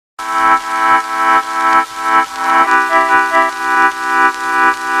Hey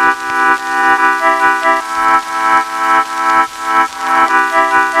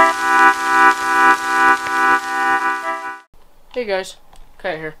guys,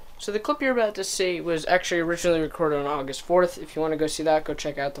 Kai here. So the clip you're about to see was actually originally recorded on August 4th. If you want to go see that, go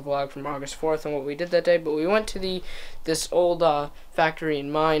check out the vlog from August 4th and what we did that day. But we went to this old factory in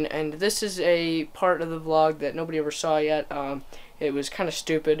mine, and this is a part of the vlog that nobody ever saw yet. It was kind of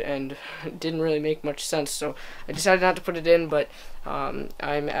stupid and didn't really make much sense, so I decided not to put it in. But I'm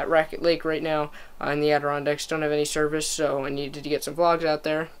at Racket Lake right now in the Adirondacks. Don't have any service, so I needed to get some vlogs out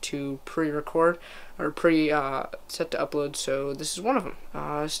there to pre-record or set to upload. So this is one of them.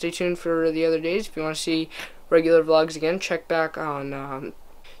 Stay tuned for the other days. If you want to see regular vlogs again, check back on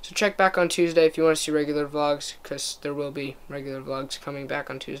Tuesday if you want to see regular vlogs, because there will be regular vlogs coming back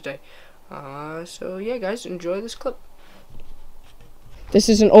on Tuesday. So yeah, guys, enjoy this clip. This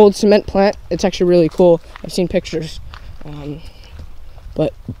is an old cement plant. It's actually really cool. I've seen pictures,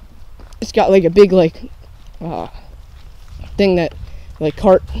 but it's got like a big thing that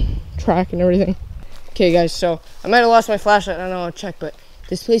cart track and everything. Okay, guys, so I might have lost my flashlight. I don't know. I'll check, but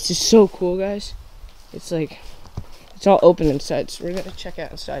this place is so cool, guys. It's like it's all open inside, so we're gonna check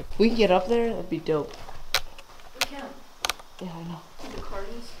out inside. If we can get up there, that'd be dope. We can. Yeah, I know. The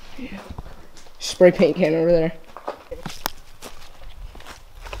cartons. Yeah. Spray paint can over there.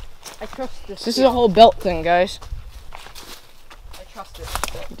 I trust this. This is a whole belt thing, guys. I trust it.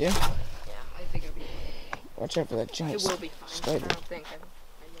 You do? Yeah, I think it'll be fine. Watch out for that giant It will be fine. spider. I don't think. I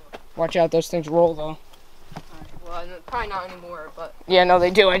know. Watch out, those things roll, though. Well, probably not anymore, but... Yeah, no,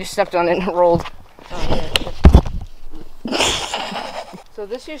 they do. I just stepped on it and it rolled. So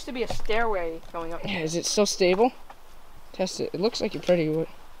this used to be a stairway going up. Yeah, is it still stable? Test it. It looks like you're pretty good.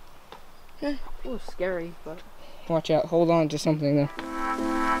 It was scary, but... Watch out. Hold on to something, though.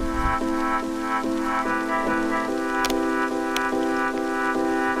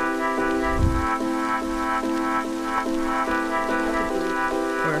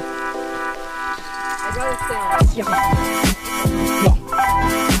 Where? I'd rather stay on this. No.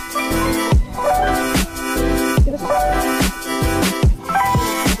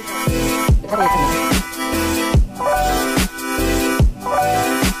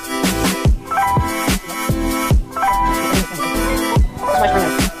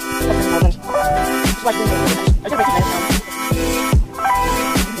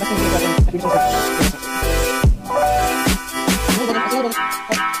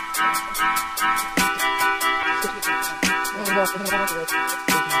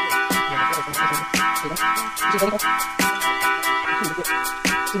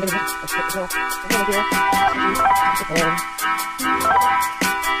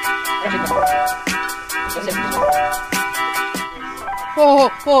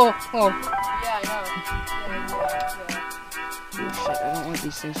 Oh. Yeah, I know. Yeah. Oh, shit, I don't want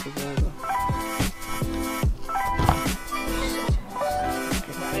these things to roll, though.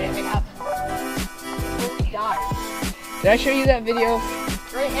 Did I show you that video?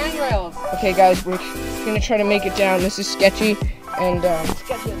 Great handrails. Okay, guys, we're gonna try to make it down. This is sketchy, and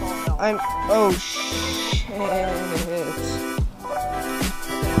Sketchy as all hell. oh shit.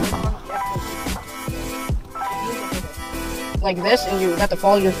 Like this, and you're about to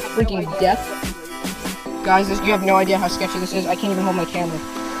fall to your freaking death. Guys, you have no idea how sketchy this is. I can't even hold my camera.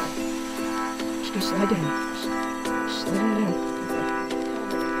 Just go slide down. Just slide down.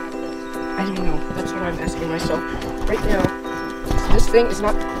 I don't know. That's what I'm asking myself right now. This thing is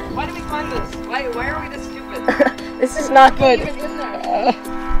not. Why did we find this? Why are we this stupid? This is not good.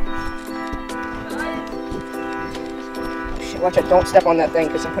 Shit, watch out! Don't step on that thing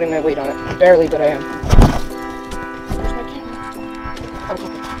because I'm putting my weight on it. Barely, but I am. Where's my camera?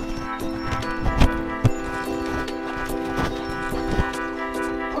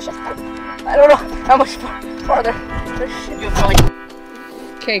 Oh shit! I don't know how much farther.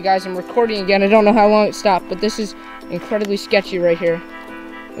 Okay, guys, I'm recording again. I don't know how long it stopped, but this is incredibly sketchy right here.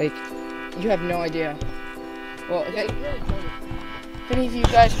 Like, you have no idea. Well, if any of you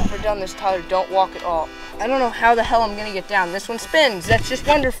guys have ever done this, Tyler, don't walk at all. I don't know how the hell I'm gonna get down. This one spins. That's just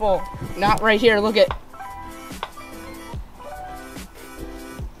wonderful. Not right here. Look at.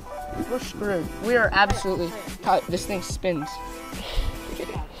 We're screwed. We are absolutely. This thing spins.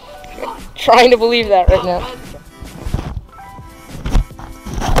 Trying to believe that right now.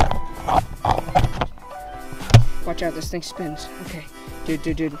 Watch out, this thing spins. Okay.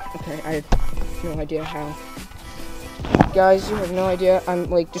 Dude. Okay, I have no idea how. Guys, you have no idea. I'm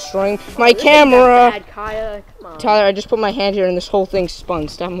like destroying my camera. Bad, Kaya. Come on. Tyler, I just put my hand here and this whole thing spun.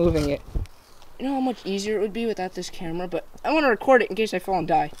 Stop moving it. You know how much easier it would be without this camera, but I want to record it in case I fall and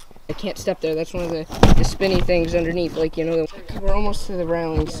die. I can't step there. That's one of the spinny things underneath. Like, you know, we're almost to the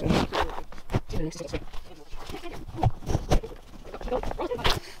railings. So.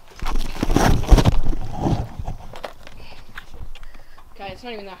 Okay, it's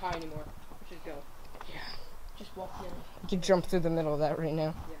not even that high anymore. We should go. Yeah. Just walk in. You can jump through the middle of that right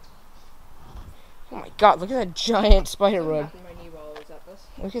now. Yeah. Oh my god, look at that giant spider web.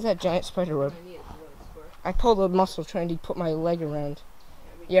 Look at that giant spider web. I pulled a muscle trying to put my leg around.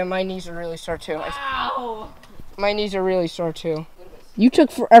 Yeah, my knees are really sore too. Ow! My knees are really sore too. You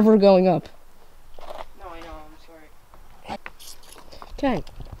took forever going up. No, I know, I'm sorry. Okay.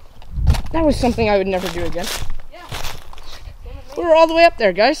 That was something I would never do again. Yeah. We were all the way up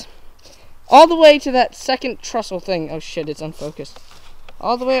there, guys. All the way to that second trestle thing. Oh shit, it's unfocused.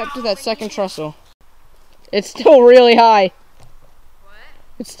 All the way up to that second trestle. It's still really high. What?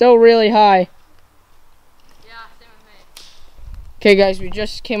 It's still really high. Yeah, same with me. Okay, guys, we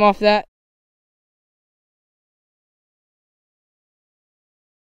just came off that.